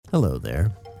Hello there.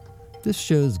 This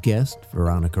show's guest,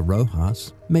 Veronica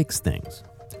Rojas, makes things.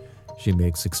 She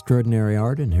makes extraordinary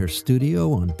art in her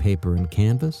studio on paper and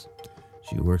canvas.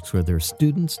 She works with her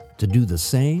students to do the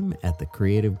same at the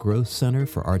Creative Growth Center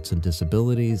for Arts and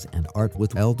Disabilities and Art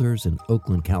with Elders in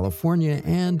Oakland, California,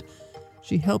 and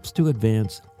she helps to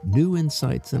advance new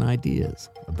insights and ideas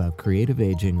about creative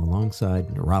aging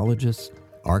alongside neurologists,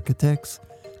 architects,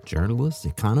 journalists,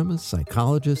 economists,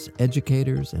 psychologists,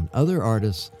 educators, and other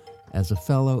artists as a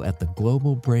fellow at the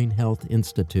Global Brain Health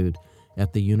Institute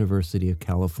at the University of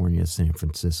California, San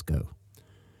Francisco.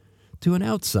 To an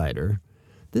outsider,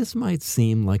 this might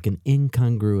seem like an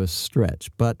incongruous stretch,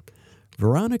 but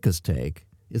Veronica's take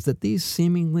is that these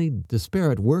seemingly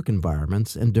disparate work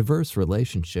environments and diverse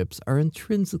relationships are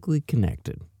intrinsically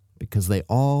connected because they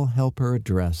all help her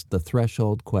address the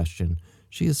threshold question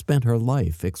she has spent her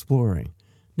life exploring,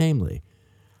 namely,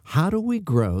 how do we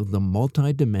grow the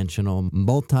multidimensional,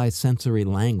 multisensory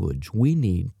language we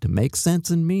need to make sense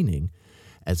and meaning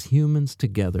as humans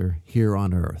together here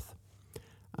on Earth?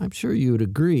 I'm sure you would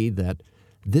agree that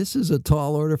this is a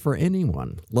tall order for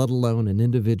anyone, let alone an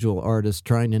individual artist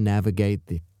trying to navigate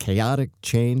the chaotic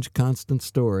change constant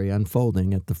story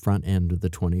unfolding at the front end of the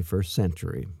 21st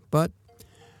century. But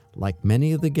like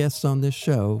many of the guests on this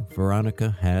show,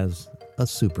 Veronica has a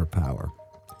superpower.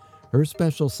 Her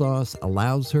special sauce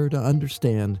allows her to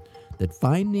understand that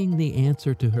finding the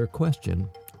answer to her question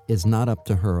is not up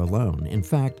to her alone. In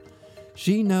fact,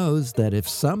 she knows that if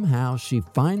somehow she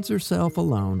finds herself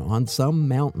alone on some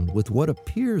mountain with what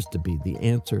appears to be the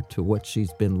answer to what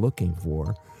she's been looking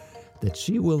for, that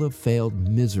she will have failed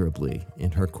miserably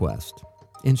in her quest.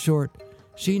 In short,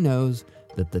 she knows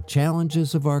that the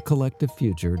challenges of our collective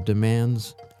future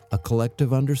demands a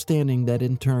collective understanding that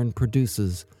in turn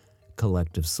produces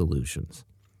collective solutions.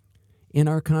 In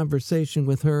our conversation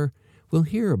with her, we'll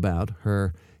hear about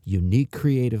her unique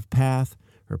creative path,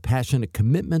 her passionate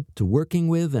commitment to working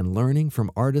with and learning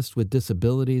from artists with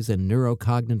disabilities and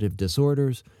neurocognitive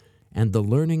disorders, and the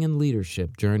learning and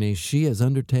leadership journey she has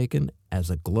undertaken as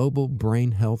a Global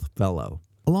Brain Health Fellow.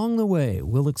 Along the way,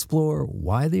 we'll explore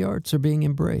why the arts are being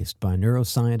embraced by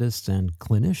neuroscientists and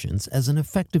clinicians as an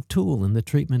effective tool in the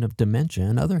treatment of dementia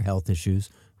and other health issues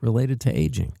related to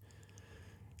aging,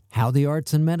 how the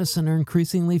arts and medicine are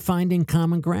increasingly finding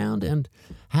common ground, and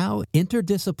how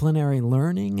interdisciplinary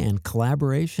learning and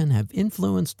collaboration have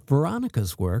influenced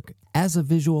Veronica's work as a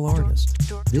visual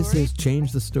artist. This is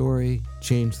Change the Story,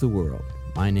 Change the World.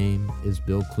 My name is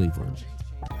Bill Cleveland.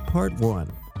 Part 1.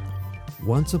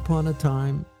 Once Upon a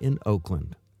Time in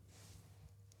Oakland.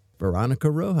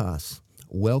 Veronica Rojas,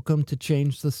 welcome to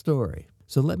Change the Story.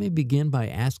 So let me begin by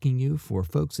asking you, for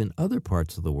folks in other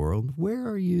parts of the world, where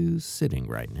are you sitting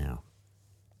right now?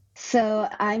 So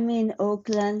I'm in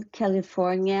Oakland,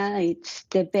 California. It's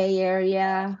the Bay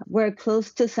Area. We're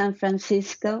close to San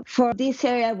Francisco. For this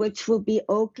area, which will be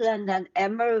Oakland and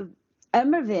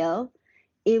Emerville,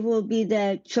 it will be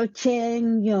the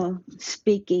Chocheño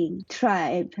speaking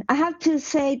tribe. I have to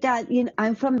say that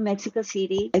I'm from Mexico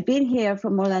City. I've been here for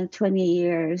more than 20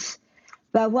 years.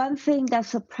 But one thing that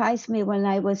surprised me when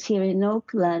I was here in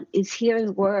Oakland is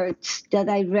hearing words that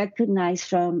I recognize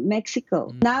from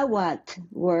Mexico. Nahuatl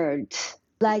words,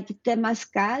 like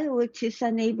temazcal, which is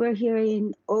a neighbor here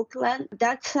in Oakland.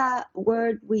 That's a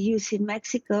word we use in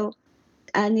Mexico,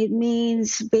 and it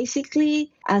means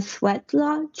basically a sweat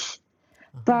lodge.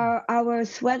 But our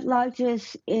sweat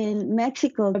lodges in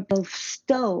Mexico are of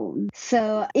stone.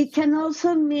 So it can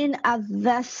also mean a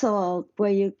vessel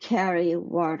where you carry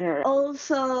water.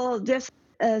 Also, there's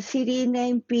a city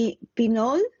named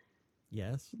Pinol,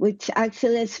 Yes. which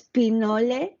actually is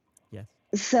Pinole. Yes.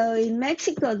 So in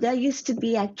Mexico, there used to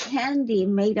be a candy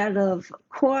made out of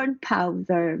corn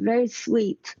powder, very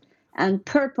sweet and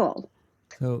purple.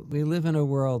 So we live in a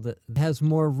world that has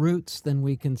more roots than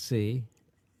we can see,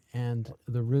 and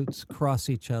the roots cross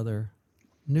each other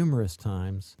numerous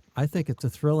times. I think it's a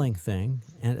thrilling thing,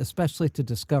 and especially to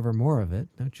discover more of it,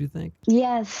 don't you think?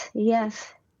 Yes.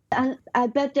 And I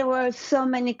bet there were so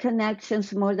many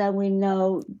connections more than we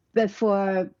know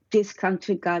before this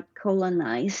country got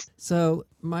colonized. So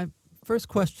my first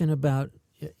question about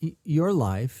your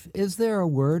life, is there a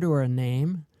word or a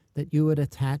name that you would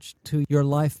attach to your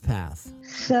life path?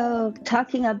 So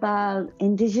talking about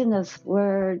indigenous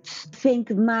words, I think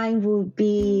mine would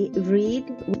be reed,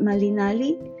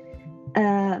 malinali.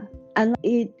 And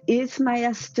it is my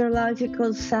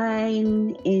astrological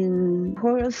sign in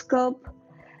horoscope.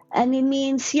 And it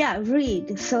means, yeah,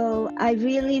 read. So I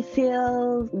really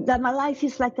feel that my life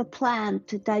is like a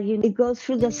plant that it goes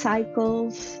through the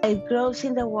cycles. It grows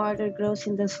in the water, grows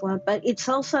in the swamp, but it's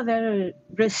also a very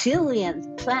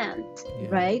resilient plant,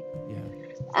 right? Yeah.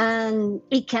 And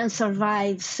it can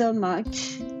survive so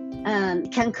much and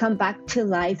can come back to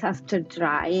life after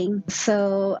drying.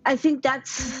 So I think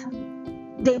that's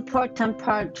the important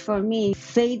part for me,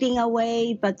 fading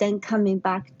away but then coming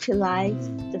back to life.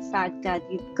 The fact that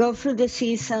you go through the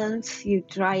seasons, you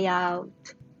dry out,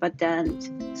 but then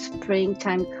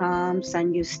springtime comes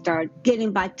and you start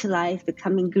getting back to life,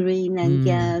 becoming green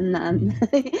again.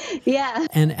 And yeah.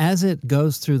 And as it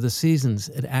goes through the seasons,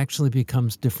 it actually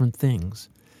becomes different things.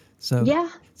 So Yeah.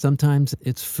 sometimes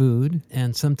it's food,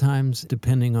 and sometimes,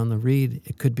 depending on the reed,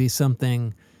 it could be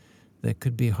something that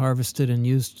could be harvested and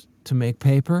used to make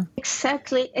paper.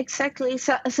 Exactly.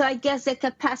 So I guess the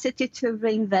capacity to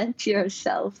reinvent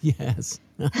yourself. Yes.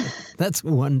 That's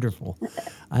wonderful.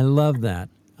 I love that.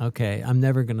 Okay, I'm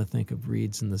never going to think of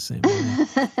reeds in the same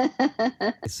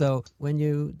way. So when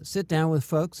you sit down with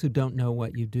folks who don't know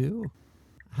what you do,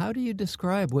 how do you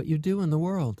describe what you do in the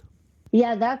world?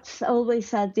 Yeah, that's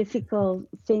always a difficult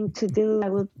thing to do. I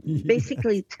would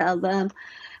basically tell them,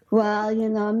 well,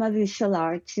 I'm a visual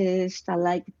artist. I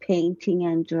like painting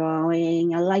and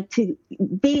drawing. I like to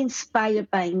be inspired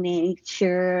by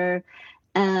nature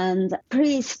and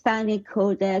pre-Hispanic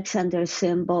codex and their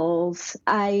symbols.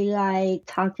 I like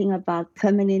talking about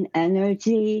feminine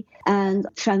energy and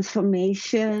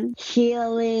transformation,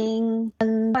 healing.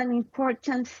 And one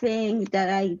important thing that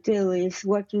I do is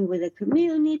working with the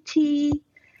community.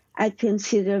 I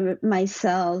consider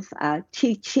myself a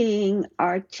teaching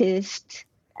artist,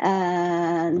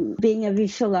 and being a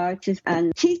visual artist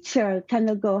and teacher kind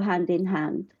of go hand in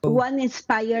hand. One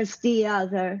inspires the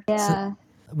other. Yeah. So,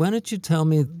 why don't you tell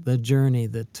me the journey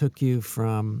that took you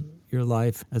from your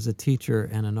life as a teacher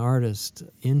and an artist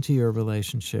into your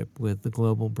relationship with the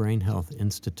Global Brain Health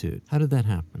Institute? How did that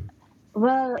happen?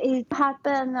 Well, it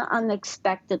happened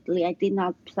unexpectedly. I did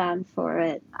not plan for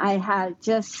it. I had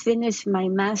just finished my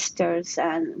master's,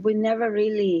 and we never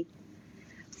really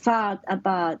thought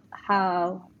about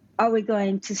how are we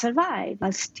going to survive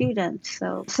as students.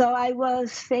 So I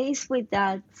was faced with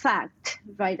that fact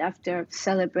right after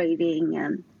celebrating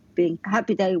and being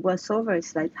happy that it was over.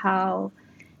 It's like, how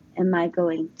am I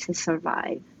going to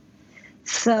survive?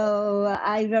 So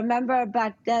I remember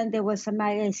back then there was a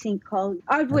magazine called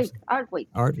Art Week. Art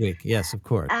Week, yes, of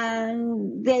course.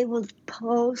 And they would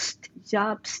post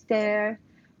jobs there.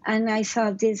 And I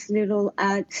saw this little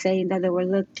ad saying that they were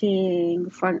looking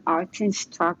for an art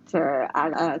instructor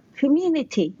at a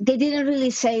community. They didn't really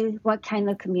say what kind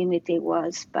of community it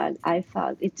was, but I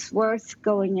thought it's worth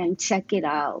going and check it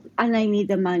out. And I need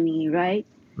the money, right?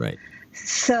 Right.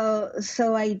 So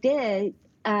I did.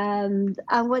 And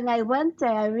when I went there,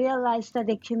 I realized that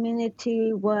the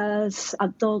community was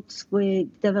adults with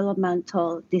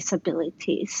developmental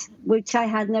disabilities, which I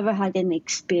had never had any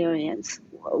experience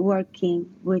working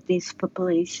with this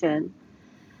population.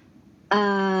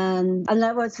 And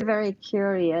I was very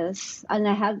curious, and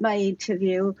I had my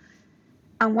interview.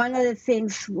 And one of the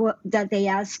things that they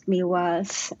asked me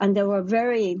was, and they were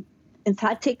very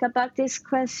emphatic about this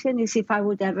question, is if I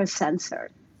would ever censor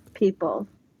people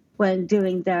when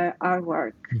doing their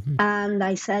artwork. Mm-hmm. And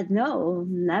I said, no,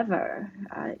 never.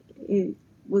 It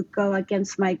would go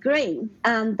against my grain.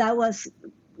 And that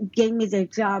gave me the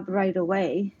job right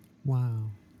away. Wow.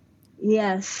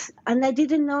 Yes. And I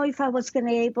didn't know if I was going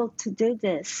to be able to do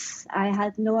this. I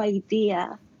had no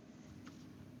idea,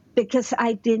 because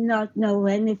I did not know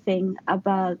anything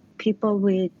about people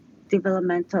with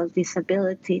developmental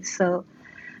disabilities. So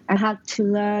I had to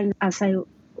learn as I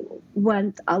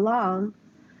went along.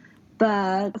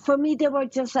 But for me, they were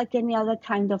just like any other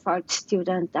kind of art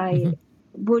student. I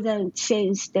wouldn't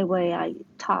change the way I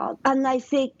taught. And I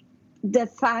think the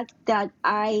fact that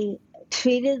I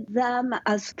treated them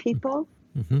as people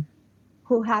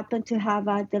who happen to have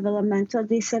a developmental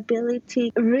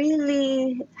disability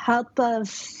really helped us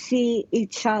see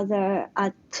each other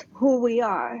at who we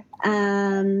are.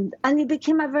 And it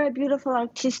became a very beautiful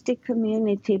artistic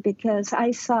community, because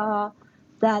I saw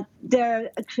that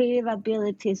their creative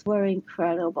abilities were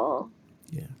incredible.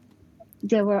 Yeah.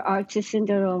 They were artists in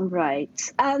their own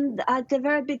right. And at the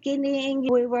very beginning,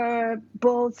 we were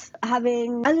both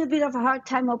having a little bit of a hard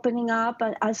time opening up.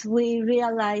 But as we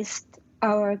realized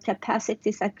our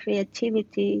capacities and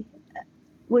creativity,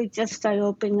 we just started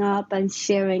opening up and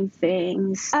sharing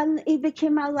things. And it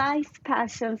became a life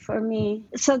passion for me.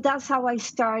 So that's how I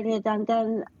started. And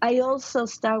then I also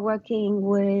started working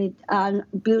with a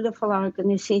beautiful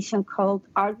organization called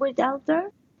Art with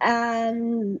Elder.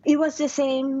 And it was the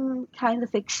same kind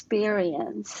of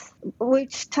experience,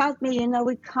 which taught me,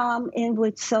 we come in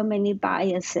with so many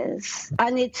biases.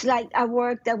 And it's like a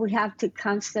work that we have to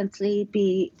constantly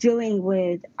be doing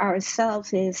with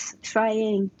ourselves, is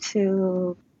trying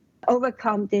to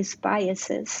overcome these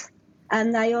biases.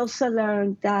 And I also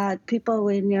learned that people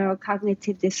with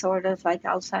neurocognitive disorders like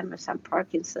Alzheimer's and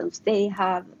Parkinson's, they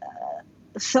have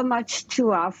so much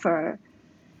to offer.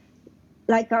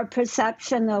 Like our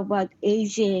perception of what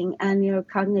aging and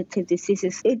neurocognitive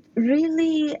diseases, it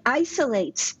really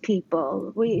isolates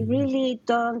people. We really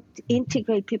don't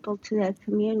integrate people to their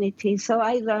community. So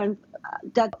I learned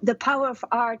that the power of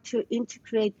art to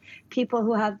integrate people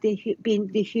who have been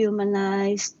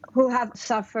dehumanized, who have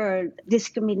suffered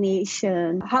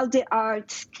discrimination, how the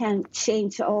arts can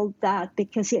change all that,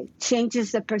 because it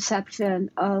changes the perception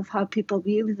of how people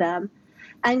view them.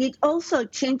 And it also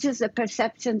changes the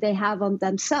perception they have on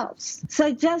themselves.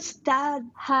 So just that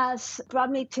has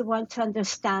brought me to want to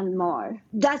understand more.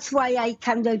 That's why I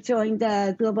kind of joined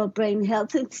the Global Brain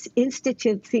Health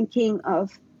Institute, thinking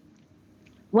of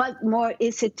what more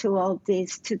is it to all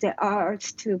this, to the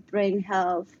arts, to brain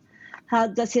health. How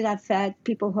does it affect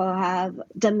people who have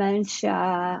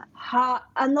dementia?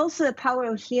 And also the power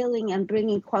of healing and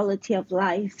bringing quality of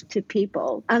life to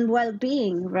people and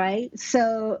well-being, right?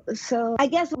 So I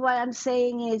guess what I'm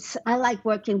saying is I like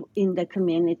working in the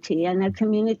community, and a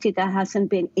community that hasn't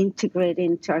been integrated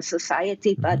into our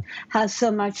society but has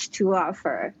so much to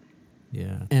offer.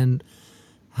 Yeah. And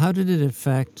how did it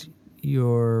affect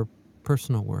your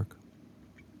personal work?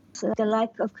 So the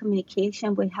lack of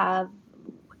communication we have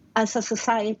as a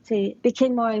society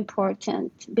became more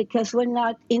important because we're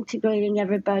not integrating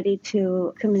everybody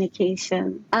to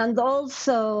communication. And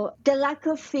also the lack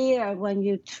of fear when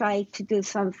you try to do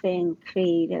something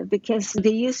creative, because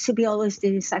there used to be always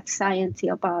this anxiety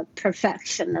about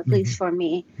perfection, at least for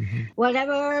me.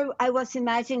 Whatever I was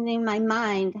imagining in my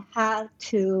mind had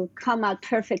to come out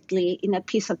perfectly in a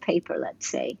piece of paper, let's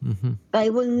say. But I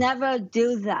will never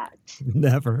do that.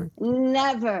 Never.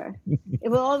 It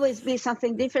will always be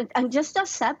something different. And just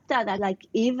accept that, and like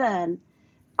even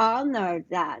honor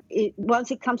that.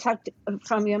 Once it comes out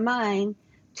from your mind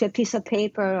to a piece of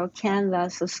paper or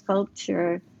canvas or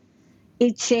sculpture,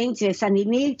 it changes, and it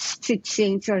needs to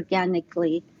change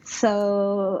organically.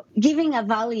 So giving a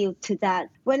value to that.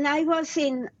 When I was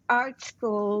in art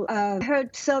school, I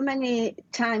heard so many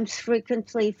times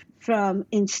frequently from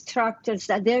instructors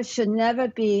that there should never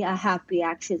be a happy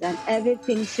accident.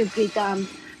 Everything should be done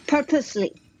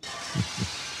purposely.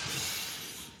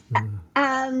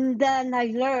 And then I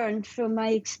learned through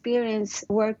my experience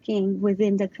working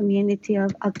within the community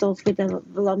of adults with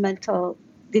developmental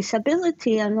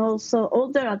disability and also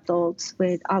older adults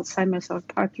with Alzheimer's or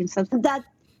Parkinson's, that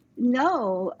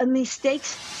no,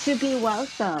 mistakes should be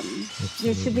welcome. Absolutely.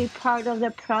 They should be part of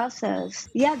the process.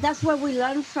 Yeah, that's where we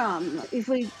learn from. If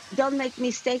we don't make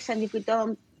mistakes and if we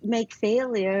don't make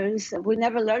failures, we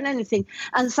never learn anything.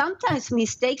 And sometimes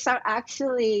mistakes are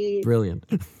actually Brilliant.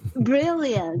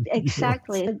 brilliant,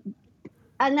 exactly. Yes.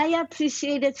 And I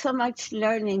appreciated so much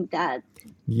learning that.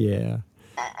 Yeah.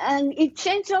 And it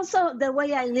changed also the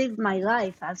way I live my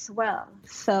life as well.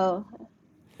 So,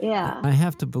 yeah. I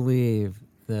have to believe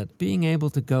that being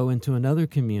able to go into another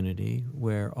community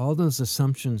where all those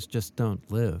assumptions just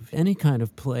don't live, any kind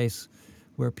of place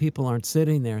where people aren't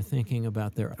sitting there thinking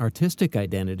about their artistic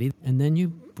identity, and then you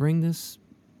bring this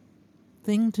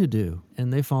thing to do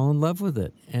and they fall in love with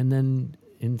it. And then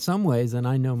in some ways, and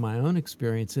I know my own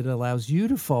experience, it allows you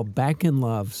to fall back in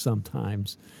love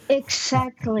sometimes.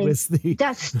 Exactly.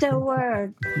 That's the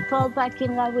word. Fall back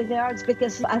in love with the arts,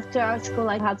 because after art school,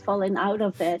 I had fallen out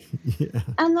of it. Yeah.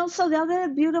 And also the other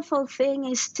beautiful thing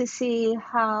is to see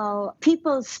how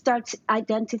people start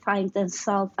identifying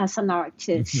themselves as an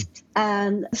artist.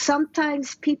 And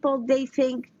sometimes people, they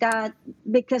think that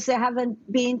because they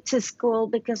haven't been to school,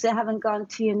 because they haven't gone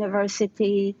to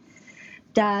university,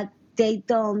 that they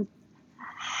don't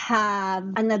have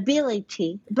an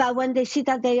ability. But when they see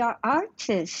that they are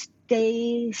artists,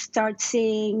 they start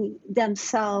seeing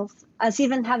themselves as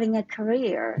even having a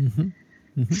career.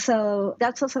 So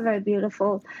that's also very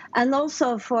beautiful. And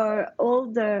also for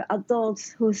older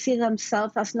adults who see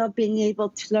themselves as not being able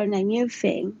to learn a new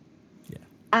thing.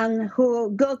 And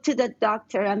who go to the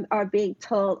doctor and are being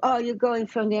told, oh, you're going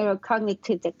through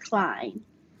neurocognitive decline.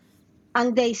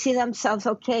 And they see themselves,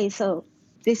 okay, so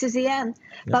this is the end.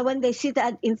 But when they see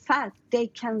that, in fact, they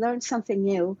can learn something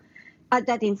new,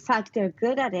 that in fact they're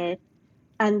good at it,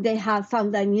 and they have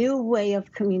found a new way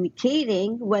of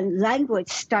communicating, when language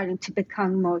starting to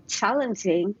become more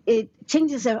challenging, it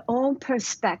changes their own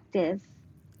perspective.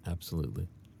 Absolutely.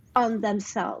 on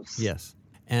themselves. Yes.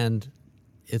 And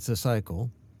it's a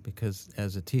cycle because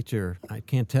as a teacher, I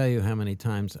can't tell you how many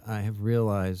times I have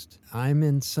realized I'm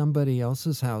in somebody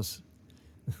else's house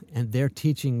and they're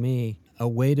teaching me a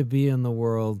way to be in the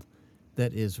world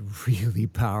that is really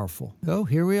powerful. Oh,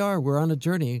 here we are. We're on a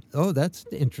journey. Oh, that's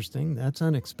interesting. That's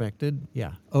unexpected.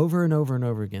 Yeah, over and over and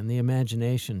over again. The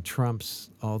imagination trumps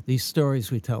all these stories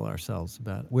we tell ourselves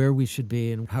about where we should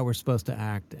be and how we're supposed to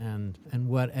act and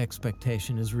what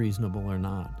expectation is reasonable or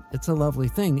not. It's a lovely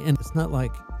thing. And it's not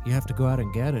like you have to go out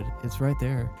and get it. It's right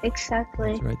there.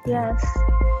 Exactly. It's right there. Yes.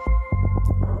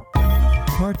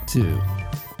 Part 2.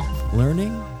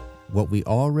 Learning what we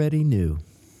already knew.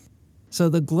 So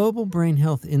the Global Brain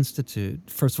Health Institute,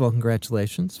 first of all,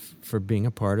 congratulations for being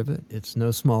a part of it. It's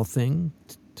no small thing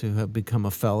to have become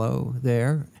a fellow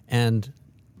there. And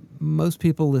most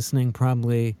people listening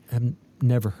probably have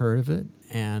never heard of it.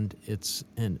 And it's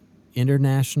an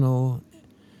international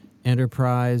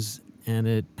enterprise, and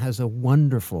it has a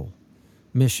wonderful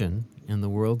mission in the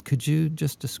world. Could you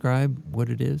just describe what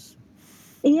it is?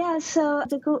 Yeah, so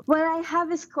what I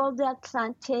have is called the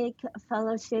Atlantic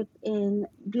Fellowship in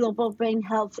Global Brain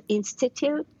Health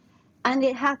Institute. And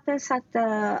it happens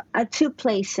at two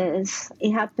places.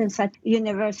 It happens at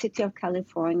University of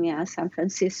California, San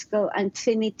Francisco, and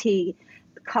Trinity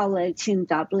College in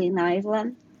Dublin,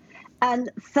 Ireland. And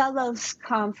fellows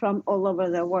come from all over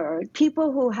the world.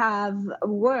 People who have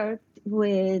worked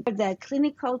with the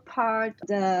clinical part,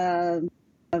 the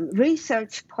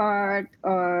research part,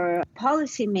 or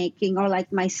policy making, or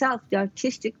like myself, the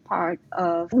artistic part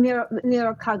of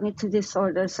neurocognitive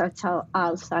disorders such as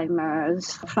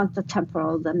Alzheimer's,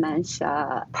 frontotemporal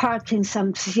dementia,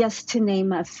 Parkinson's, just to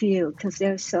name a few, because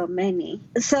there's so many.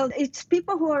 So it's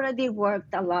people who already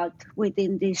worked a lot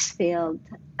within this field.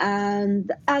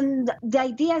 And the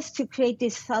idea is to create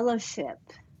this fellowship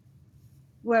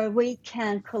where we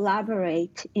can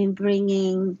collaborate in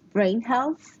bringing brain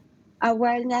health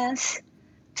awareness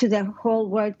to the whole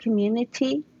world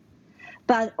community,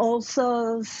 but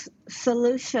also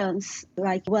solutions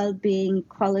like well-being,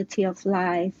 quality of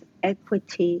life,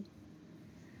 equity.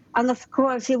 And of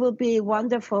course, it will be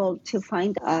wonderful to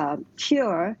find a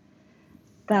cure,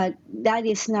 but that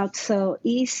is not so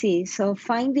easy. So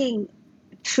finding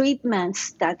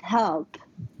treatments that help,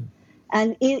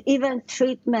 and even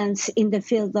treatments in the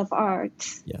field of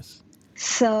arts. Yes.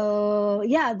 So,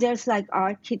 yeah, there's like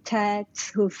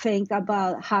architects who think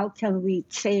about how can we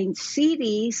change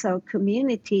cities or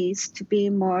communities to be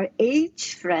more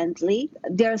age-friendly.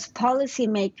 There's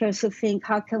policymakers who think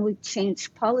how can we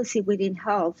change policy within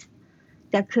health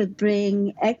that could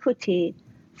bring equity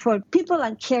for people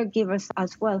and caregivers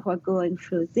as well who are going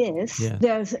through this. Yeah.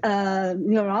 There's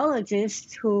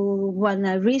neurologists who want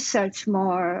to research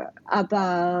more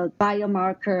about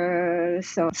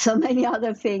biomarkers or so many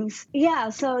other things.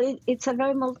 Yeah, so it's a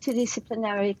very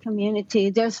multidisciplinary community.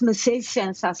 There's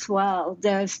musicians as well.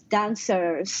 There's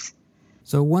dancers.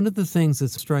 So one of the things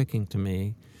that's striking to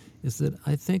me is that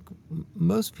I think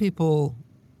most people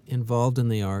involved in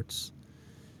the arts,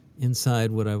 inside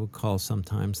what I would call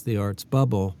sometimes the arts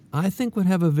bubble, I think would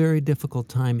have a very difficult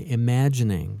time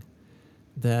imagining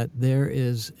that there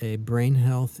is a brain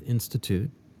health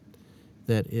institute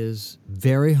that is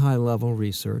very high-level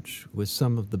research with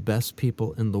some of the best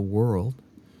people in the world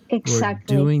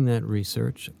Exactly. who are doing that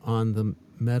research on the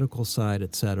medical side,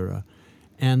 et cetera.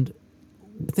 And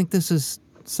I think this is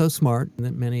so smart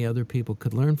that many other people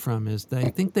could learn from is that I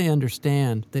think they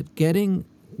understand that getting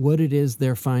what it is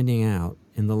they're finding out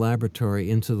in the laboratory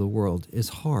into the world is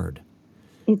hard.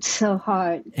 It's so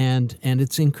hard. And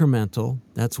it's incremental.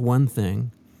 That's one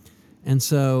thing. And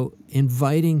so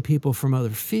inviting people from other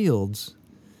fields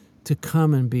to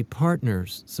come and be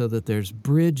partners so that there's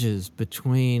bridges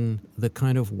between the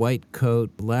kind of white coat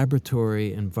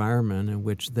laboratory environment in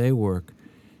which they work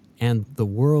and the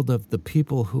world of the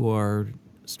people who are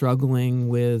struggling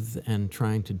with and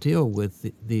trying to deal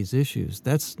with these issues.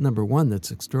 That's number one,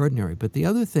 that's extraordinary. But the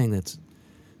other thing that's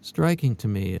striking to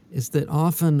me is that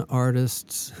often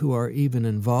artists who are even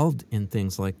involved in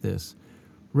things like this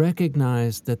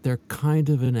recognize that they're kind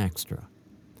of an extra.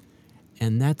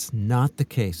 And that's not the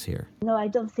case here. No, I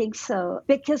don't think so.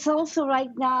 Because also right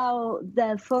now,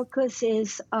 the focus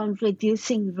is on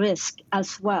reducing risk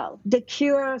as well. The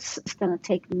cure is going to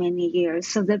take many years.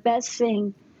 So the best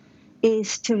thing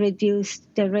is to reduce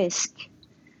the risk.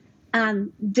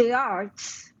 And the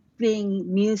arts,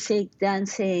 being music,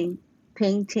 dancing,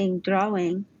 painting,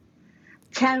 drawing,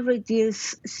 can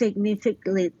reduce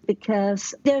significantly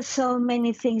because there's so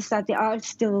many things that the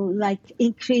arts do, like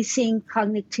increasing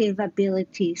cognitive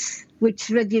abilities, which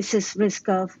reduces risk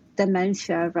of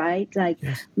dementia, right? Like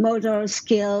Yes. motor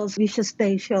skills,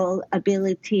 visual-spatial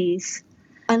abilities,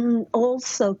 and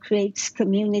also creates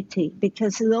community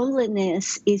because loneliness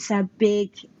is a big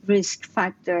risk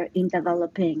factor in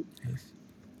developing Yes.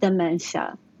 dementia.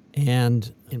 And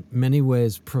in many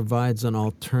ways provides an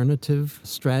alternative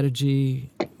strategy,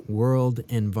 world,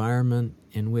 environment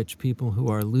in which people who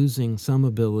are losing some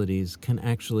abilities can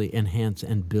actually enhance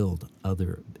and build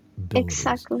other abilities,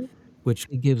 Exactly. which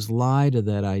gives lie to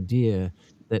that idea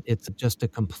that it's just a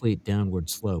complete downward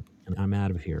slope and I'm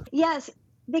out of here. Yes,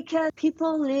 because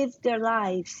people live their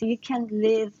lives. You can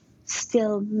live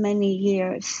still many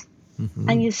years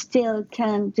and Hmm. you still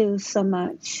can do so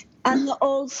much. And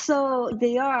also,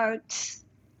 the arts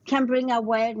can bring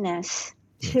awareness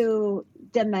Yes. to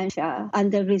dementia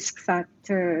and the risk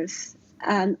factors,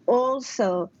 and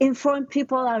also inform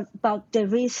people about the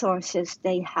resources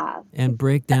they have. And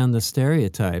break down the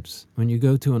stereotypes. When you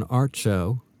go to an art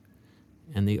show,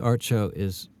 and the art show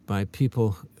is by people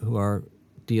who are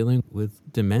dealing with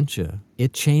dementia,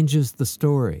 it changes the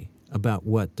story about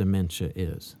what dementia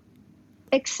is.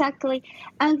 Exactly.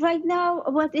 And right now,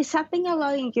 what is happening a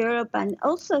lot in Europe and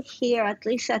also here, at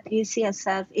least at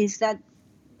UCSF, is that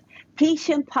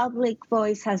patient public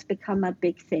voice has become a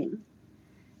big thing.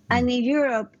 And in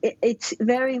Europe, it's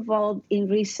very involved in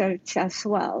research as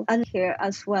well, and here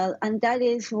as well. And that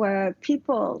is where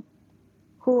people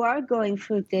who are going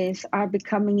through this are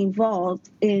becoming involved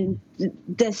in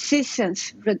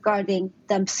decisions regarding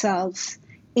themselves,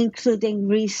 including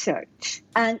research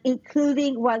and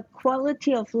including what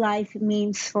quality of life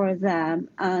means for them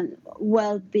and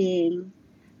well being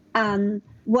and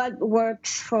what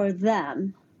works for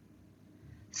them.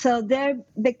 So they're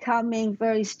becoming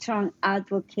very strong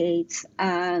advocates,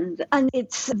 and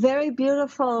it's very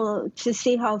beautiful to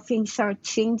see how things are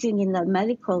changing in the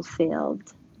medical field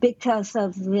because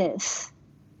of this.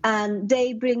 And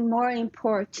they bring more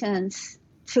importance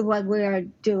to what we are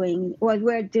doing. What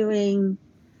we're doing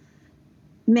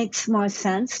makes more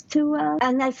sense to us.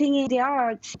 And I think in the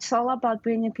arts, it's all about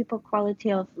bringing people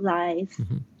quality of life,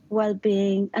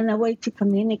 well-being, and a way to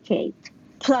communicate.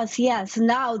 Plus, yes,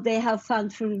 now they have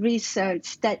found through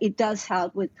research that it does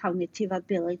help with cognitive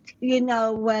ability. You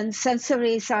know, when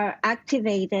sensories are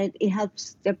activated, it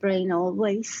helps the brain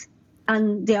always.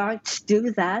 And the arts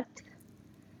do that.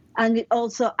 And it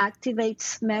also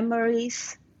activates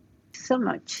memories so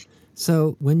much.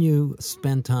 So, when you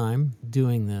spend time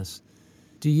doing this,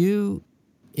 do you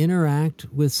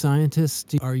interact with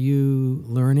scientists? Are you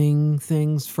learning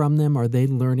things from them? Are they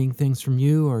learning things from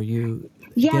you? Are you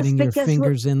Yes, getting your because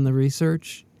fingers in the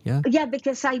research? Yeah. yeah,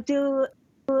 because I do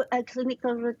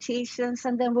clinical rotations,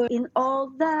 and then we're in all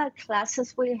the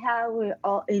classes we have. We're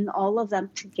all in all of them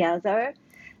together,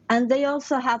 and they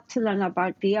also have to learn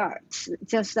about the arts,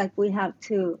 just like we have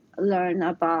to learn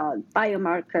about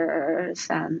biomarkers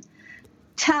and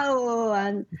tau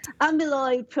and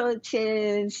amyloid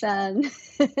proteins and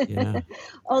Yeah.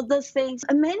 all those things.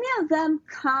 And many of them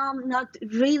come not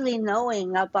really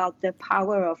knowing about the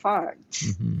power of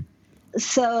arts. Hmm.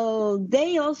 So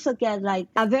they also get like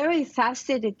a very fast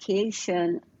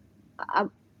education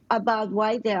about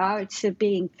why the arts should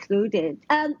be included.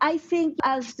 And I think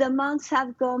as the months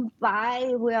have gone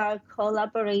by, we are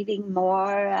collaborating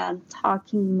more and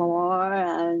talking more.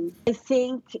 And I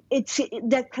think it's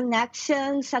the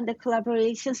connections and the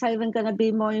collaborations are even going to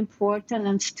be more important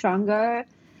and stronger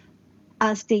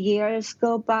as the years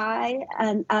go by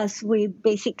and as we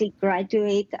basically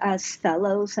graduate as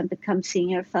fellows and become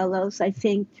senior fellows. I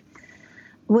think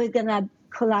we're going to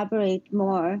collaborate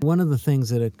more. One of the things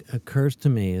that occurs to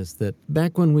me is that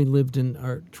back when we lived in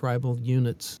our tribal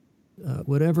units,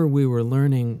 whatever we were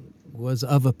learning was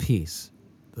of a piece.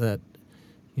 That,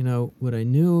 what I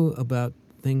knew about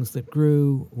things that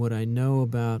grew, what I know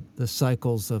about the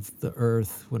cycles of the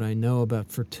earth, what I know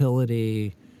about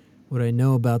fertility, what I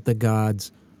know about the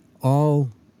gods, all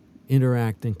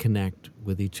interact and connect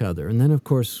with each other. And then, of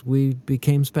course, we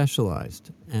became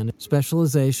specialized. And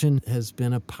specialization has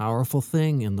been a powerful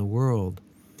thing in the world.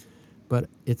 But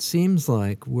it seems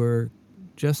like we're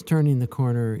just turning the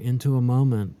corner into a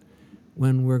moment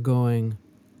when we're going,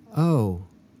 oh,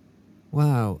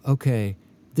 wow, okay,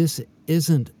 this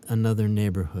isn't another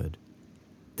neighborhood.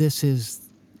 This is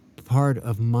part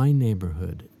of my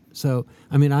neighborhood. So,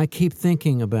 I keep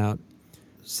thinking about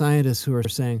scientists who are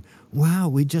saying, wow,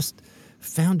 we just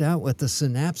found out what the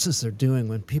synapses are doing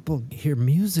when people hear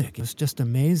music. It's just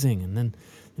amazing. And then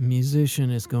the musician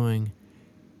is going,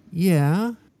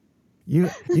 yeah, you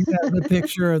got the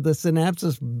picture of the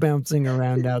synapses bouncing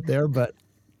around out there, but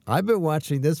I've been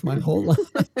watching this my whole life.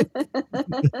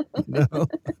 you know?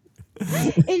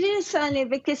 It is funny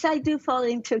because I do fall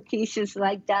into cliches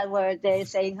like that where they're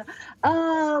saying,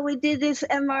 "Oh, we did this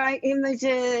MRI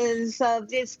images of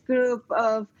this group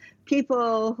of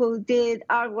people who did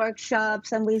our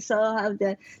workshops, and we saw how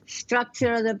the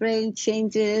structure of the brain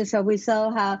changes, or we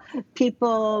saw how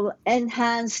people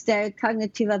enhance their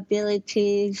cognitive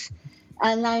abilities."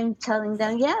 And I'm telling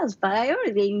them, yes, but I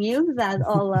already knew that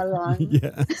all along.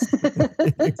 Yes,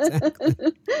 exactly.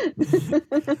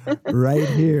 Right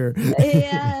here.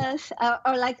 Yes,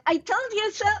 or like, I told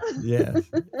you so. Yes,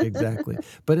 exactly.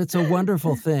 But it's a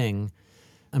wonderful thing.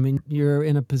 I mean, you're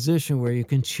in a position where you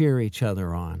can cheer each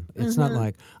other on. It's not Hmm.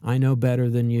 like, I know better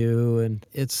than you. And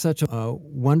it's such a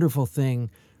wonderful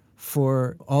thing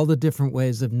for all the different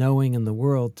ways of knowing in the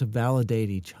world to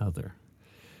validate each other.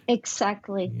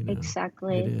 Exactly, You know, it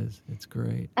exactly. is. It's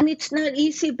great. And it's not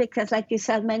easy because, like you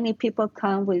said, many people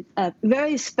come with a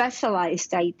very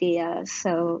specialized ideas.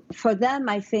 So for them,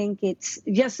 I think it's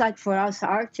just like for us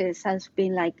artists, has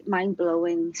been like mind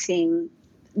blowing seeing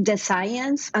the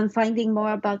science and finding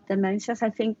more about dementias. I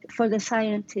think for the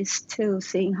scientists too,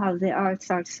 seeing how the arts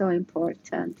are so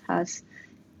important has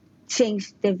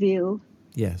changed the view.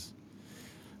 Yes.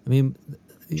 I mean,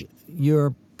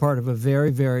 you're part of a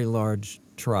very, very large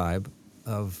tribe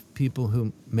of people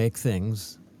who make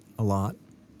things a lot.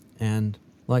 And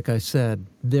like I said,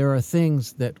 there are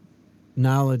things that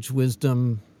knowledge,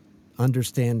 wisdom,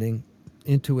 understanding,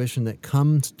 intuition that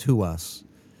comes to us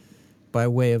by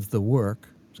way of the work.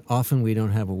 Often we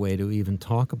don't have a way to even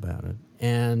talk about it.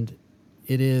 And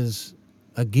it is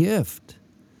a gift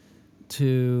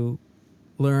to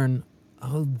learn,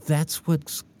 oh, that's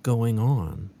what's going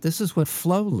on. This is what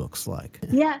flow looks like.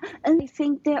 Yeah, and I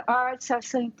think the arts are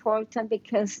so important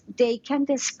because they can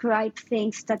describe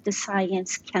things that the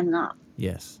science cannot.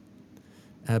 Yes,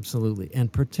 absolutely.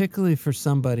 And particularly for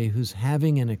somebody who's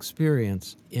having an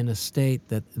experience in a state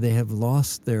that they have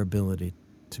lost their ability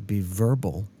to be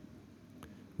verbal,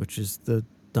 which is the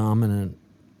dominant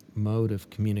mode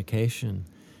of communication,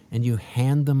 and you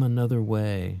hand them another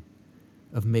way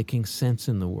of making sense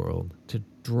in the world, to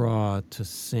draw, to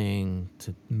sing,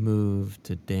 to move,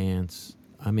 to dance.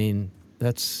 I mean,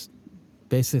 that's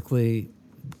basically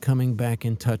coming back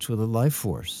in touch with a life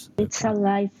force. It's a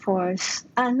life force.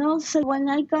 And also, when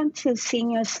I go to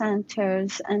senior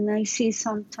centers and I see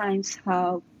sometimes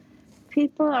how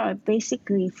people are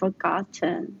basically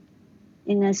forgotten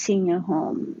in a senior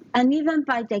home, and even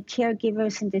by the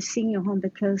caregivers in the senior home,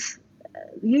 because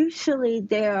usually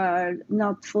they are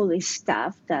not fully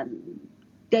staffed and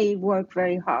they work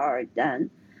very hard and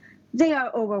they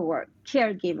are overworked,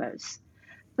 caregivers.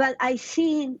 But I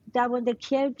see that when the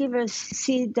caregivers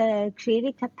see the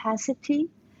creative capacity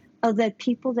of the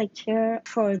people they care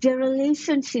for, the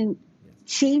relationship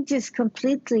changes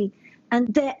completely.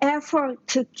 And the effort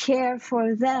to care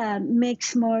for them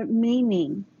makes more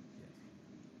meaning.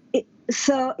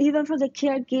 So even for the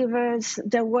caregivers,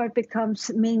 the work becomes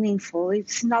meaningful.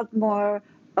 It's not more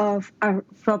of a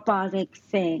robotic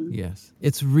thing. Yes,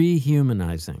 it's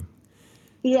rehumanizing,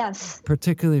 Yes,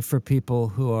 particularly for people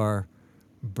who are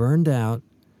burned out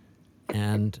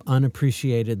and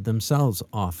unappreciated themselves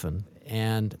often.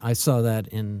 And I saw that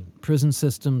in prison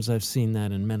systems. I've seen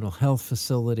that in mental health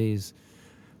facilities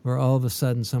where all of a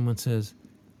sudden someone says,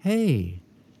 hey,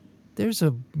 there's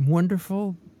a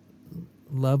wonderful,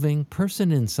 loving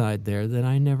person inside there that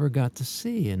I never got to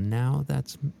see. And now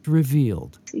that's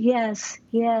revealed. yes,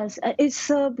 yes. It's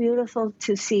so beautiful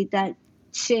to see that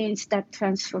change, that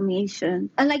transformation.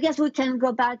 And I guess we can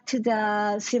go back to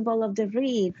the symbol of the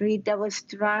reed that was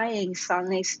drying,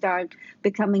 suddenly start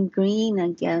becoming green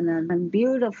again and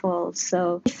beautiful.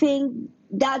 So I think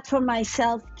that for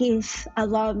myself gives a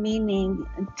lot of meaning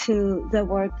to the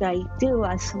work I do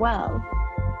as well.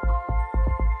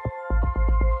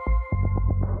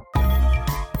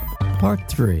 Part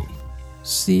 3,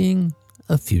 Seeing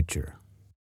a Future.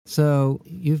 So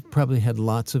you've probably had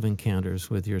lots of encounters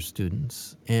with your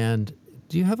students. And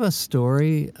do you have a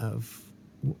story of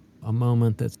a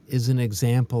moment that is an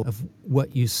example of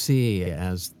what you see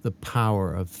as the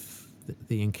power of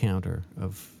the encounter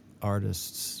of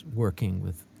artists working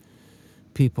with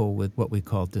people with what we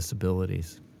call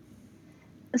disabilities?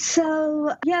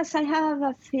 So, yes, I have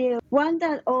a few. One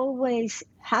that always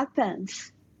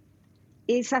happens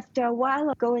is after a while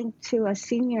of going to a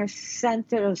senior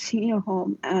center or senior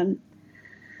home and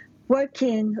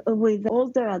working with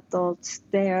older adults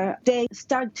there, they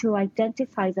start to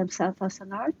identify themselves as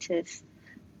an artist.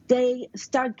 They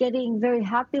start getting very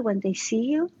happy when they see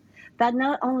you. But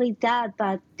not only that,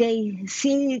 but they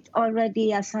see it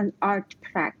already as an art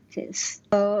practice.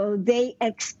 So they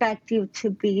expect you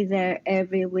to be there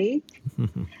every week.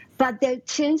 But the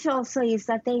change also is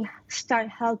that they start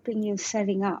helping you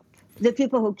setting up. The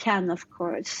people who can, of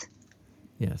course.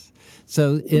 Yes.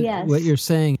 So what Yes. you're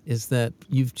saying is that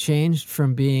you've changed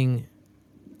from being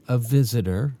a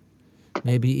visitor,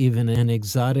 maybe even an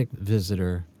exotic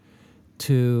visitor,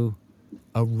 to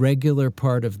a regular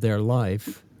part of their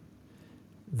life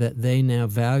that they now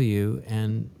value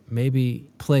and maybe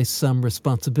place some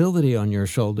responsibility on your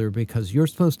shoulder because you're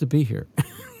supposed to be here.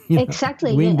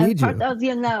 Exactly. We And need part you. of,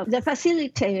 the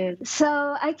facilitator.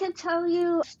 So I can tell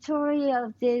you a story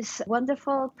of this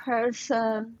wonderful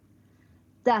person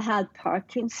that had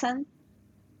Parkinson.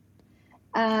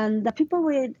 And the people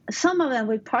with, some of them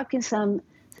with Parkinson,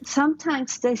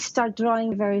 sometimes they start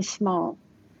drawing very small.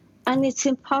 And it's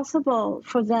impossible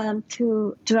for them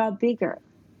to draw bigger.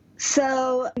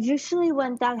 So usually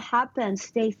when that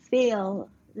happens, they feel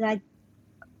like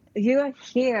you're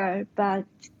here, but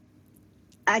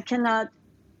I cannot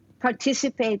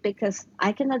participate because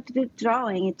I cannot do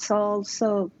drawing. It's all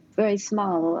so very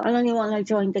small. I don't even want to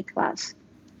join the class.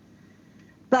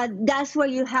 But that's where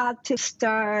you have to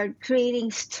start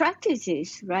creating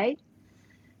strategies, right?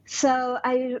 So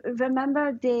I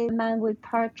remember the man with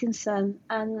Parkinson,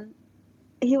 and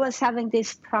he was having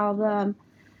this problem.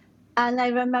 And I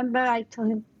remember I told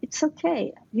him, it's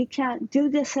okay. You can do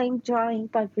the same drawing,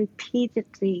 but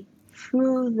repeatedly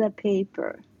through the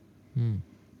paper.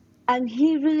 And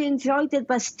he really enjoyed it,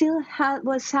 but still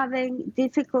was having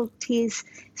difficulties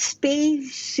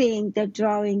spacing the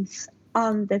drawings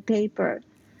on the paper.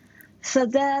 So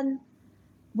then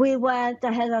we went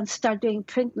ahead and started doing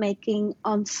printmaking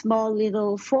on small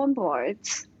little foam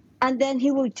boards. And then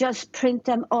he would just print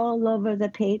them all over the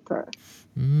paper.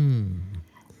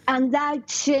 And that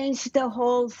changed the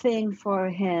whole thing for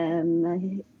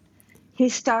him. He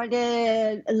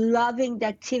started loving the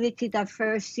activity. At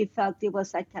first, he felt it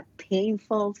was like a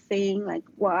painful thing, like,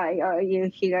 why are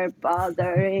you here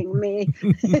bothering me?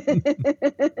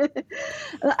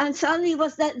 And suddenly it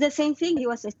was the same thing. He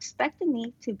was expecting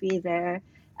me to be there.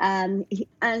 And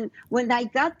when I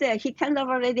got there, he kind of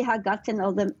already had gotten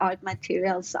all the art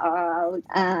materials out,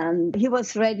 and he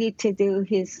was ready to do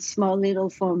his small little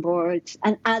foam boards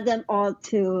and add them all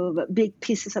to big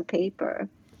pieces of paper.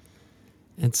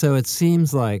 And so it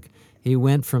seems like he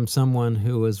went from someone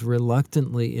who was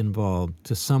reluctantly involved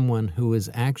to someone who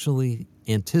is actually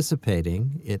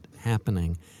anticipating it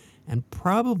happening and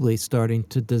probably starting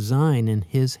to design in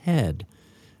his head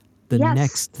the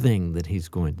next thing that he's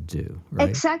going to do, right?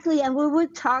 Exactly. And we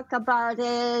would talk about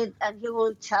it, and he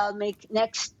would tell me,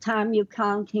 next time you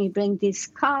come, can you bring this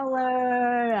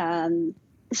color? And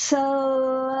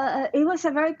so it was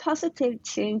a very positive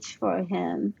change for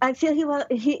him. I feel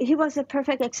he was a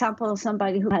perfect example of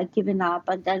somebody who had given up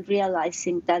and then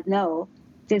realizing that no,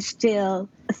 there's still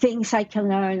things I can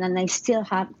learn, and I still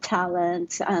have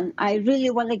talent, and I really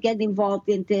want to get involved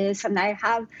in this, and I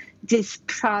have this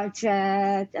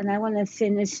project and I want to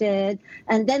finish it,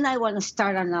 and then I want to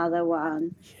start another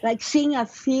one, like seeing a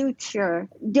future.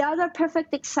 The other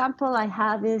perfect example I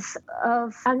have is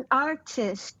of an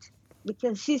artist,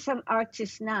 because she's an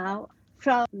artist now,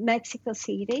 from Mexico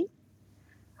City,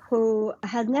 who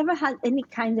had never had any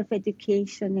kind of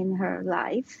education in her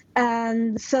life.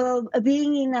 And so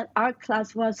being in an art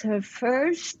class was her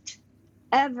first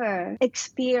ever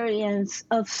experience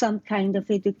of some kind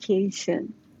of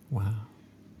education. Wow.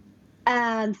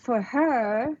 And for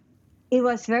her, it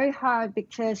was very hard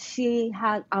because she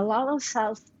had a lot of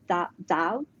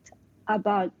self-doubt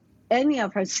about any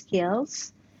of her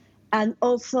skills, and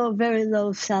also very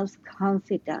low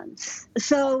self-confidence.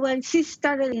 So when she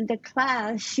started in the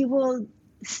class, she would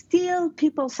steal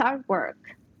people's artwork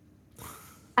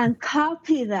and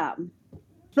copy them.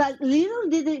 But little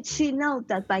did she know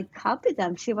that by copying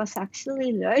them, she was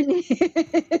actually learning.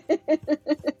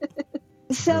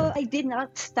 So I did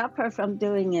not stop her from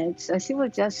doing it. So she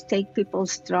would just take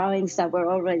people's drawings that were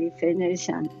already finished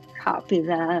and copy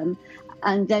them.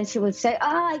 And then she would say,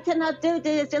 I cannot do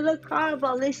this. They look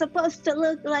horrible. They're supposed to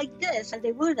look like this. And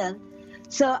they wouldn't.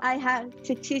 So I had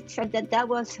to teach her that that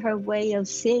was her way of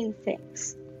seeing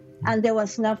things. And there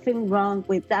was nothing wrong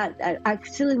with that. I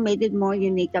actually made it more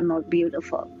unique and more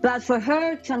beautiful. But for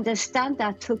her to understand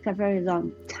that took a very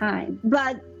long time.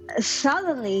 But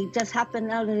suddenly, just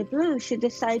happened out of the blue, she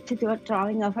decided to do a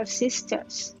drawing of her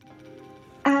sisters.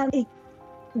 And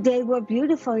they were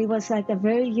beautiful. It was like a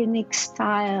very unique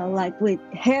style, like with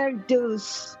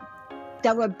hairdos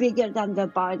that were bigger than their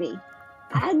body.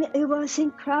 And it was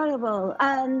incredible.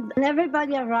 And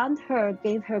everybody around her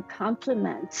gave her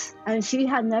compliments. And she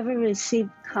had never received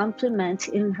compliments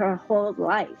in her whole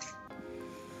life.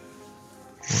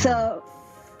 So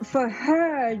for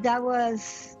her, that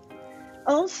was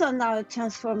also now a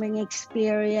transforming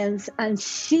experience, and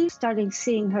she started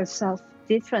seeing herself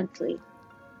differently.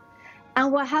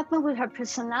 And what happened with her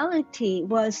personality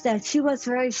was that she was a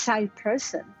very shy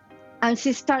person. And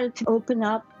she started to open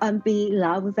up and be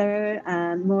louder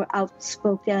and more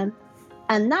outspoken.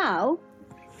 And now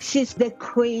she's the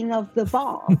queen of the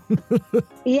ball.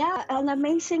 Yeah, an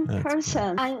amazing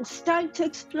person. Cool. And started to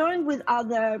exploring with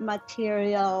other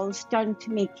materials, starting to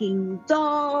making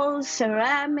dolls,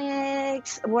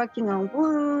 ceramics, working on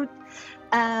wood,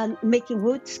 and making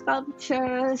wood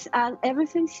sculptures. And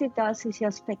everything she does is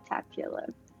just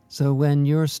spectacular. So when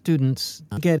your students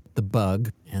get the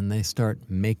bug and they start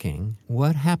making,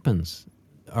 what happens?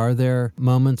 Are there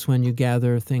moments when you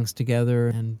gather things together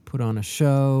and put on a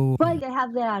show? Well, they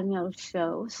have their annual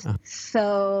shows.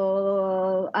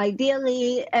 So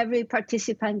ideally, every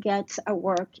participant gets a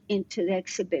work into the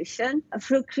exhibition.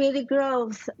 Through Creative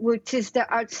Growth, which is the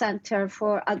art center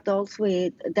for adults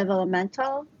with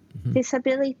developmental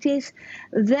disabilities,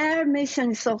 their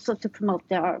mission is also to promote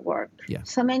their artwork. Yeah.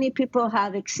 So many people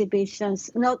have exhibitions,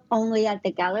 not only at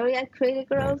the gallery at Creative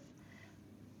Growth,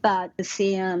 but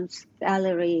museums,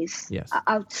 galleries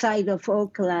outside of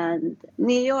Oakland,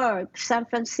 New York, San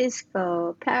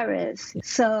Francisco, Paris. Yeah.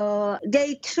 So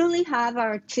they truly have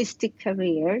artistic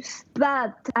careers.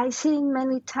 But I've seen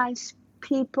many times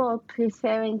people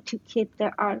preferring to keep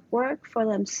their artwork for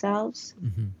themselves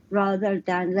rather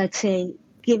than, let's say,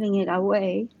 giving it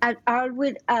away. At Art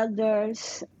with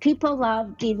Others, people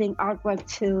love giving artwork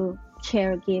to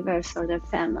caregivers or their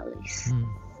families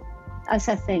as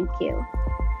a thank you.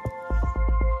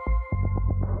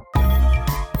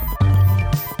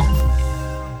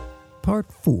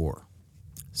 Part 4,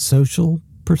 Social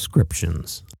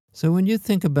Prescriptions. So when you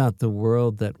think about the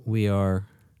world that we are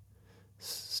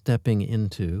stepping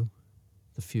into,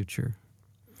 the future,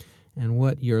 and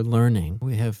what you're learning,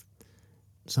 we have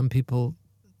some people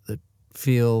that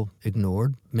feel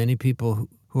ignored, many people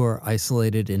who are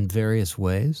isolated in various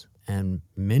ways, and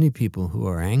many people who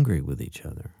are angry with each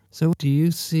other. So do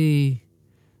you see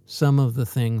some of the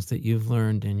things that you've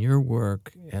learned in your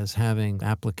work as having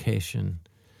application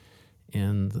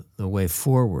in the way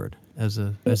forward as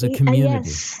a community?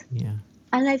 Yes. Yeah.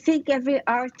 And I think every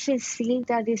artist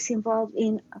that is involved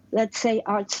in, let's say,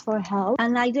 Arts for Health.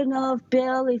 And I don't know,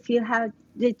 Bill, if you had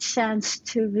the chance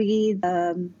to read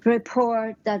the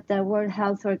report that the World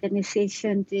Health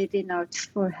Organization did in Arts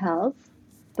for Health,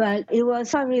 but it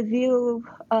was a review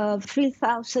of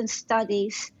 3,000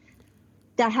 studies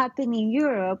that happened in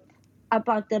Europe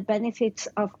about the benefits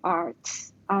of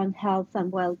arts on health and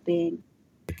well-being.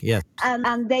 Yes.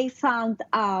 And they found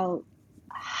out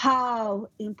how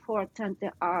important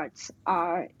the arts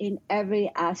are in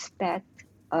every aspect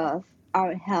of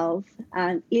our health,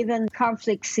 and even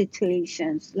conflict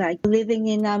situations like living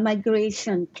in a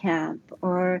migration camp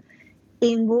or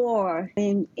in war,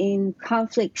 in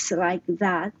conflicts like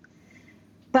that.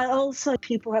 But also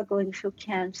people who are going through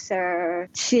cancer,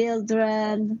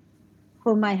 children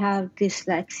who might have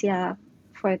dyslexia,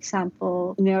 for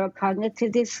example,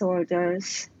 neurocognitive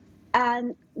disorders.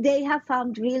 And they have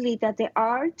found really that the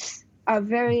arts are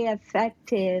very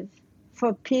effective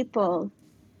for people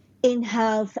in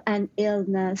health and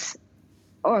illness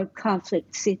or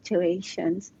conflict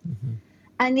situations.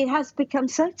 And it has become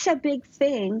such a big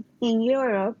thing in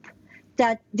Europe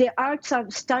that the arts are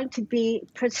starting to be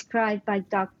prescribed by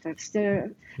doctors.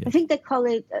 I think they call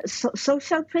it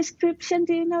social prescription.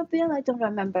 Do you know, Bill? I don't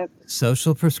remember.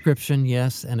 Social prescription,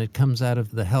 yes, and it comes out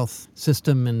of the health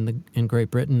system in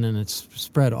Great Britain, and it's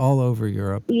spread all over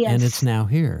Europe, and it's now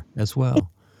here as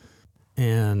well.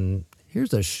 And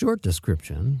here's a short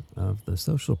description of the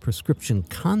social prescription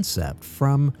concept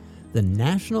from the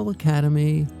National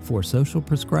Academy for Social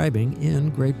Prescribing in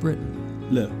Great Britain.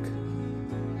 Look,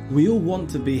 we all want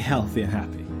to be healthy and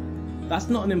happy. That's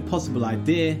not an impossible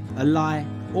idea, a lie,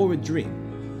 or a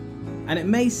dream. And it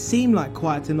may seem like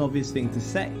quite an obvious thing to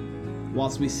say,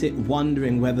 whilst we sit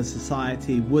wondering whether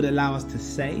society would allow us to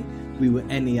say we were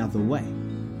any other way.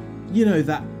 You know,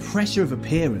 that pressure of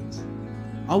appearance.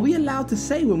 Are we allowed to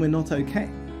say when we're not okay?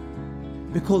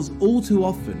 Because all too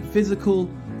often, physical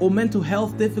or mental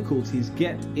health difficulties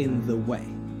get in the way.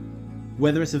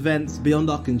 Whether it's events beyond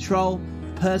our control,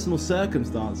 personal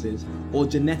circumstances, or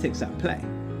genetics at play.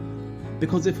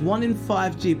 Because if 1 in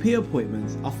 5 GP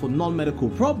appointments are for non-medical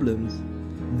problems,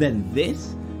 then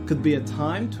this could be a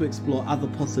time to explore other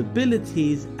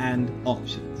possibilities and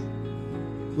options.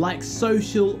 Like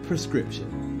social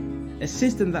prescription, a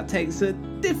system that takes a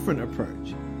different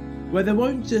approach, where they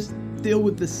won't just deal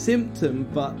with the symptom,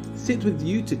 but sit with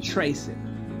you to trace it,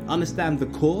 understand the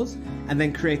cause, and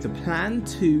then create a plan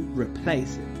to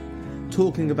replace it.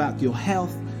 talking about your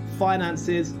health,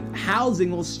 finances,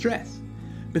 housing, or stress,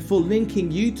 before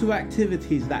linking you to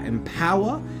activities that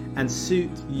empower and suit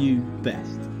you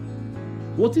best.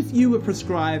 What if you were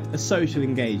prescribed a social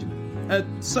engagement, a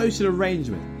social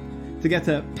arrangement, to get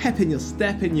a pep in your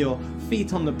step and your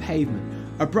feet on the pavement,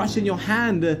 a brush in your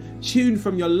hand, a tune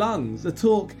from your lungs, a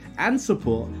talk and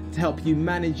support to help you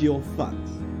manage your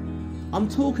funds? I'm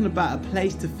talking about a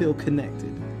place to feel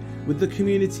connected with the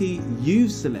community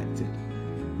you've selected,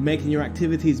 making your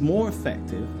activities more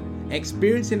effective,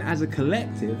 experiencing as a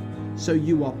collective so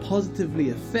you are positively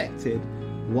affected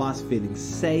whilst feeling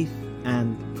safe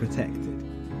and protected.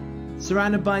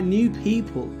 Surrounded by new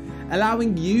people,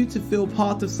 allowing you to feel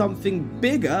part of something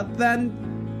bigger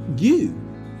than you.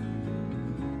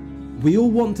 We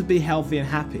all want to be healthy and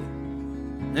happy.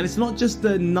 And it's not just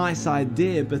a nice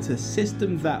idea, but a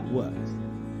system that works,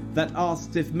 that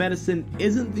asks if medicine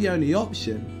isn't the only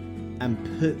option and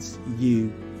puts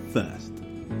you first.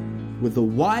 With a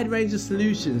wide range of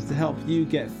solutions to help you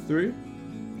get through,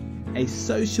 a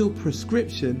social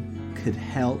prescription could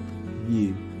help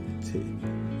you too.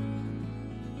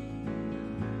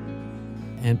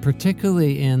 And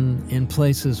particularly in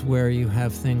places where you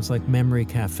have things like memory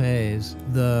cafes,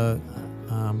 the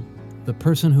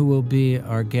person who will be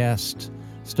our guest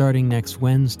starting next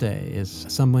Wednesday is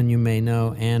someone you may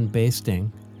know, Ann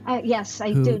Basting. Yes,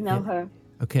 I do know her.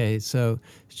 Okay, so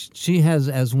she has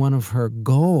as one of her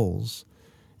goals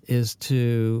is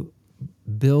to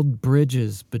build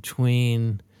bridges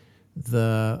between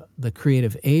the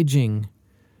creative aging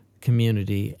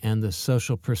community and the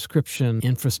social prescription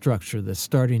infrastructure that's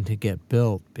starting to get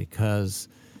built, because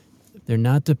they're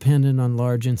not dependent on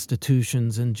large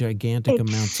institutions and gigantic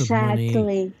amounts of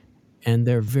money. And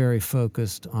they're very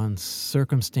focused on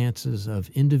circumstances of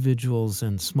individuals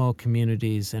and small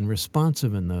communities and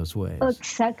responsive in those ways.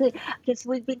 Exactly. Because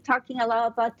we've been talking a lot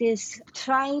about this,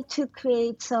 trying to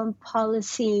create some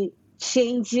policy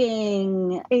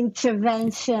changing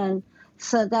intervention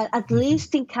so that at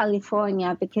least in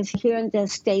California, because here in the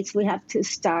States we have to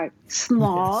start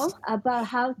small, yes, about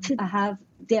how to have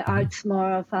the arts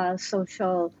more of a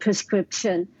social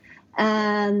prescription.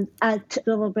 And at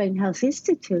Global Brain Health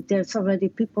Institute, there's already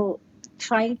people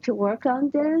trying to work on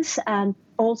this, and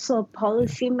also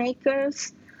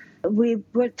policymakers.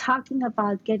 We're talking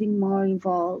about getting more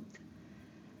involved,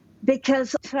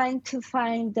 because trying to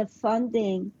find the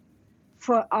funding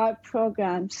for our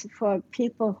programs for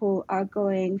people who are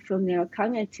going through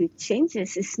neurocognitive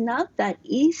changes is not that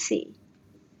easy.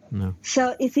 No.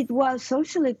 So if it was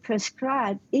socially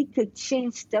prescribed, it could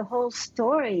change the whole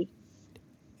story.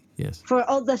 Yes. For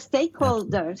all the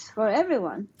stakeholders, absolutely, for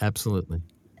everyone. Absolutely.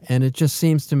 And it just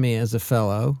seems to me, as a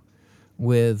fellow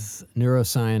with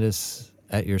neuroscientists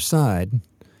at your side,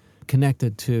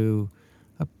 connected to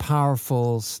a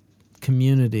powerful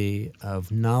community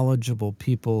of knowledgeable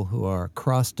people who are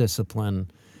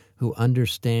cross-discipline, who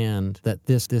understand that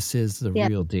this is the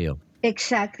real deal.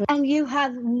 Exactly. And you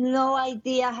have no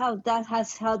idea how that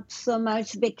has helped so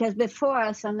much, because before,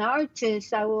 as an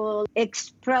artist, I will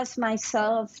express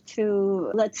myself to,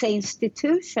 let's say,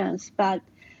 institutions, but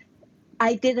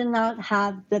I did not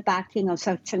have the backing of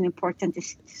such an important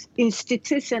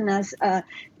institution as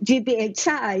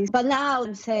GBHI. But now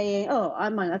I'm saying,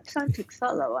 I'm an Atlantic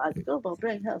Fellow at Global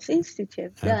Brain Health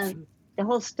Institute. Then the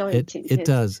whole story changes. It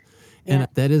does. And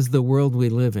that is the world we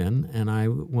live in. And I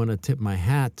want to tip my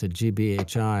hat to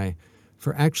GBHI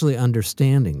for actually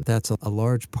understanding that's a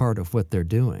large part of what they're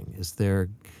doing, is they're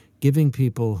giving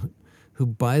people who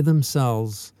by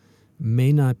themselves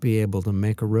may not be able to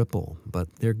make a ripple, but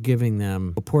they're giving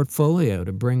them a portfolio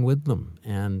to bring with them,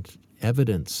 and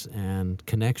evidence and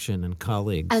connection and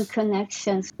colleagues. And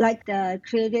connections, like the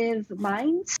Creative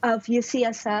Minds of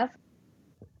UCSF.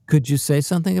 Could you say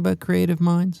something about Creative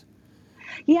Minds?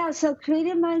 Yeah, so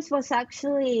Creative Minds was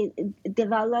actually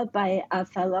developed by a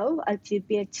fellow at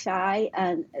GBHI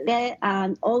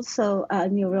and also a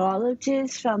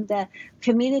neurologist from the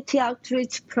Community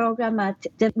Outreach Program at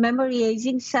the Memory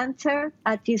Aging Center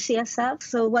at UCSF.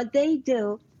 So what they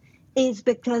do is,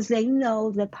 because they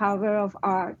know the power of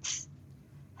arts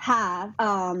have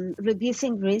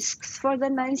reducing risks for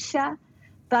dementia,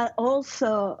 but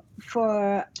also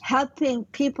for helping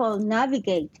people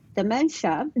navigate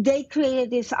dementia, they created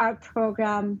this art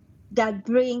program that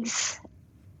brings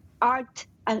art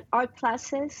and art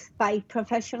classes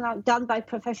done by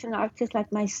professional artists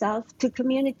like myself to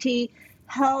community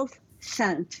health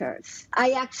centers.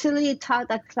 I actually taught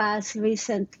a class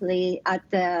recently at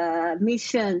the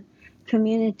Mission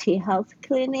Community Health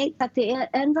Clinic. At the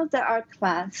end of the art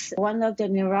class, one of the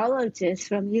neurologists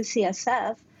from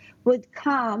UCSF would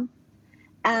come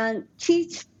and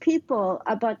teach people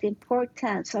about the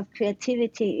importance of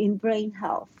creativity in brain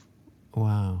health.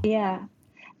 Wow. Yeah.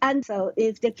 And so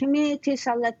if the community is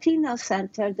a Latino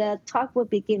center, the talk will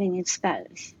be given in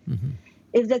Spanish. Mm-hmm.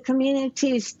 If the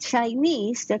community is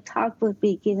Chinese, the talk will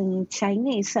be given in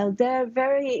Chinese. So they're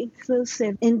very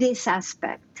inclusive in this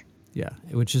aspect. Yeah,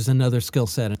 which is another skill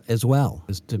set as well,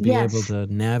 is to be able to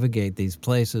navigate these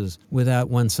places without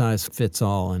one size fits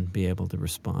all and be able to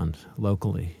respond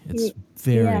locally. It's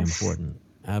very important.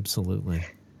 Absolutely.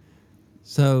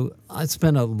 So I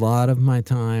spent a lot of my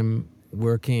time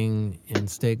working in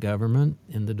state government,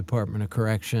 in the Department of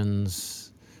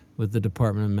Corrections, with the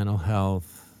Department of Mental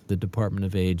Health, the Department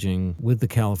of Aging, with the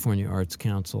California Arts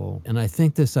Council. And I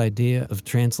think this idea of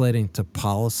translating to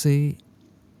policy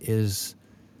is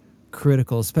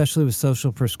critical, especially with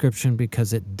social prescription,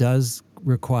 because it does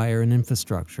require an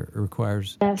infrastructure. It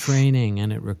requires training,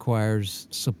 and it requires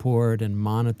support and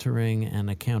monitoring and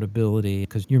accountability,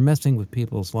 because you're messing with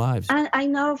people's lives. And I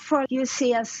know for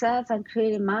UCSF and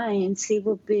Creative Minds, it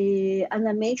would be an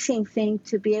amazing thing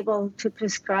to be able to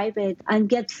prescribe it and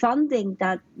get funding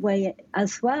that way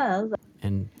as well.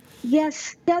 And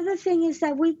yes, the other thing is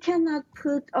that we cannot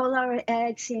put all our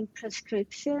eggs in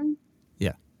prescription.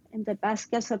 In the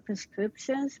baskets of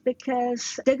prescriptions,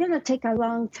 because they're going to take a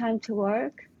long time to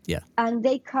work. Yeah. And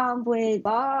they come with a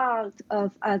lot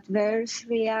of adverse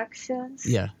reactions.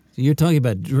 Yeah. So you're talking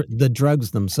about the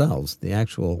drugs themselves, the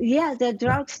actual... Yeah, the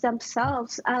drugs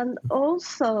themselves. And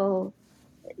also,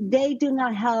 they do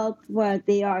not help where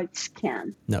the arts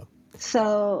can. No.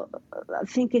 So I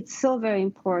think it's so very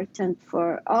important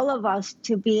for all of us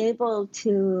to be able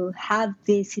to have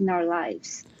this in our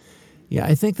lives. Yeah,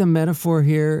 I think the metaphor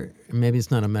here, maybe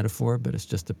it's not a metaphor, but it's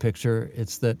just a picture.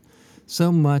 It's that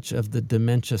so much of the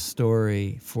dementia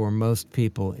story for most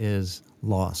people is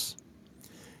loss.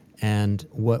 And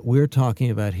what we're talking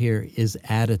about here is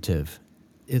additive.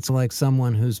 It's like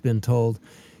someone who's been told,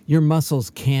 your muscles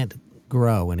can't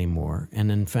grow anymore.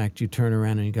 And in fact, you turn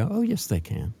around and you go, oh, yes, they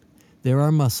can. There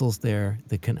are muscles there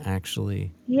that can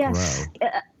actually grow.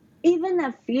 Even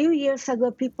a few years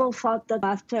ago, people thought that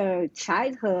after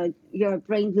childhood, your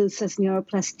brain loses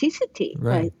neuroplasticity.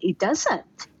 Right. But it doesn't.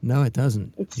 No, it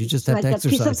doesn't. You just have like to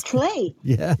exercise. A piece of clay.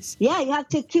 Yes. Yeah, you have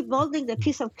to keep molding the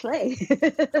piece of clay.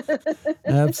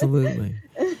 Absolutely.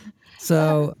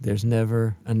 So there's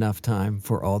never enough time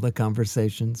for all the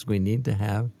conversations we need to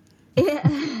have.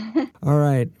 Yeah. All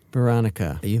right,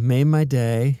 Veronica, you made my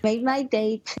day. Made my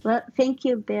date. Well, thank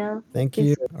you, Bill. Thank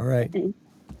you. All right.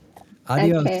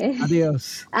 Adios. Okay.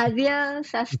 Adios.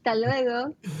 Adios. Hasta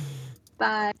luego.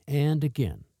 Bye. And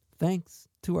again, thanks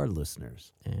to our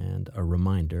listeners. And a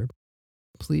reminder,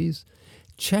 please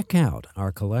check out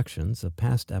our collections of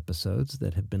past episodes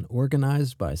that have been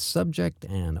organized by subject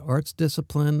and arts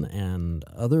discipline and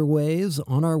other ways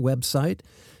on our website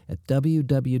at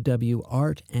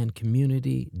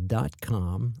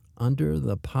www.artandcommunity.com under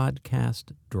the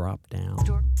podcast drop-down.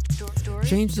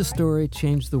 Change the Story,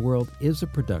 Change the World is a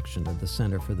production of the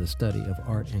Center for the Study of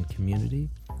Art and Community.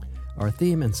 Our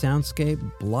theme and soundscape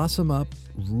blossom up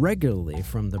regularly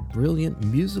from the brilliant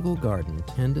musical garden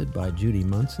tended by Judy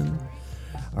Munson.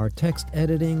 Our text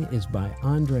editing is by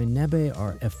Andre Nebe.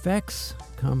 Our effects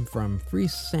come from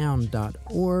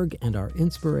freesound.org, and our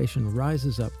inspiration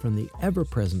rises up from the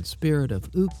ever-present spirit of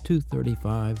Ook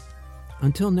 235.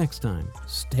 Until next time,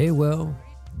 stay well,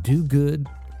 do good,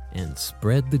 and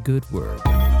spread the good word.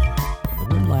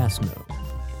 One last note.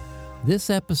 This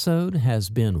episode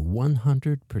has been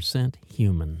 100%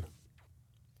 human.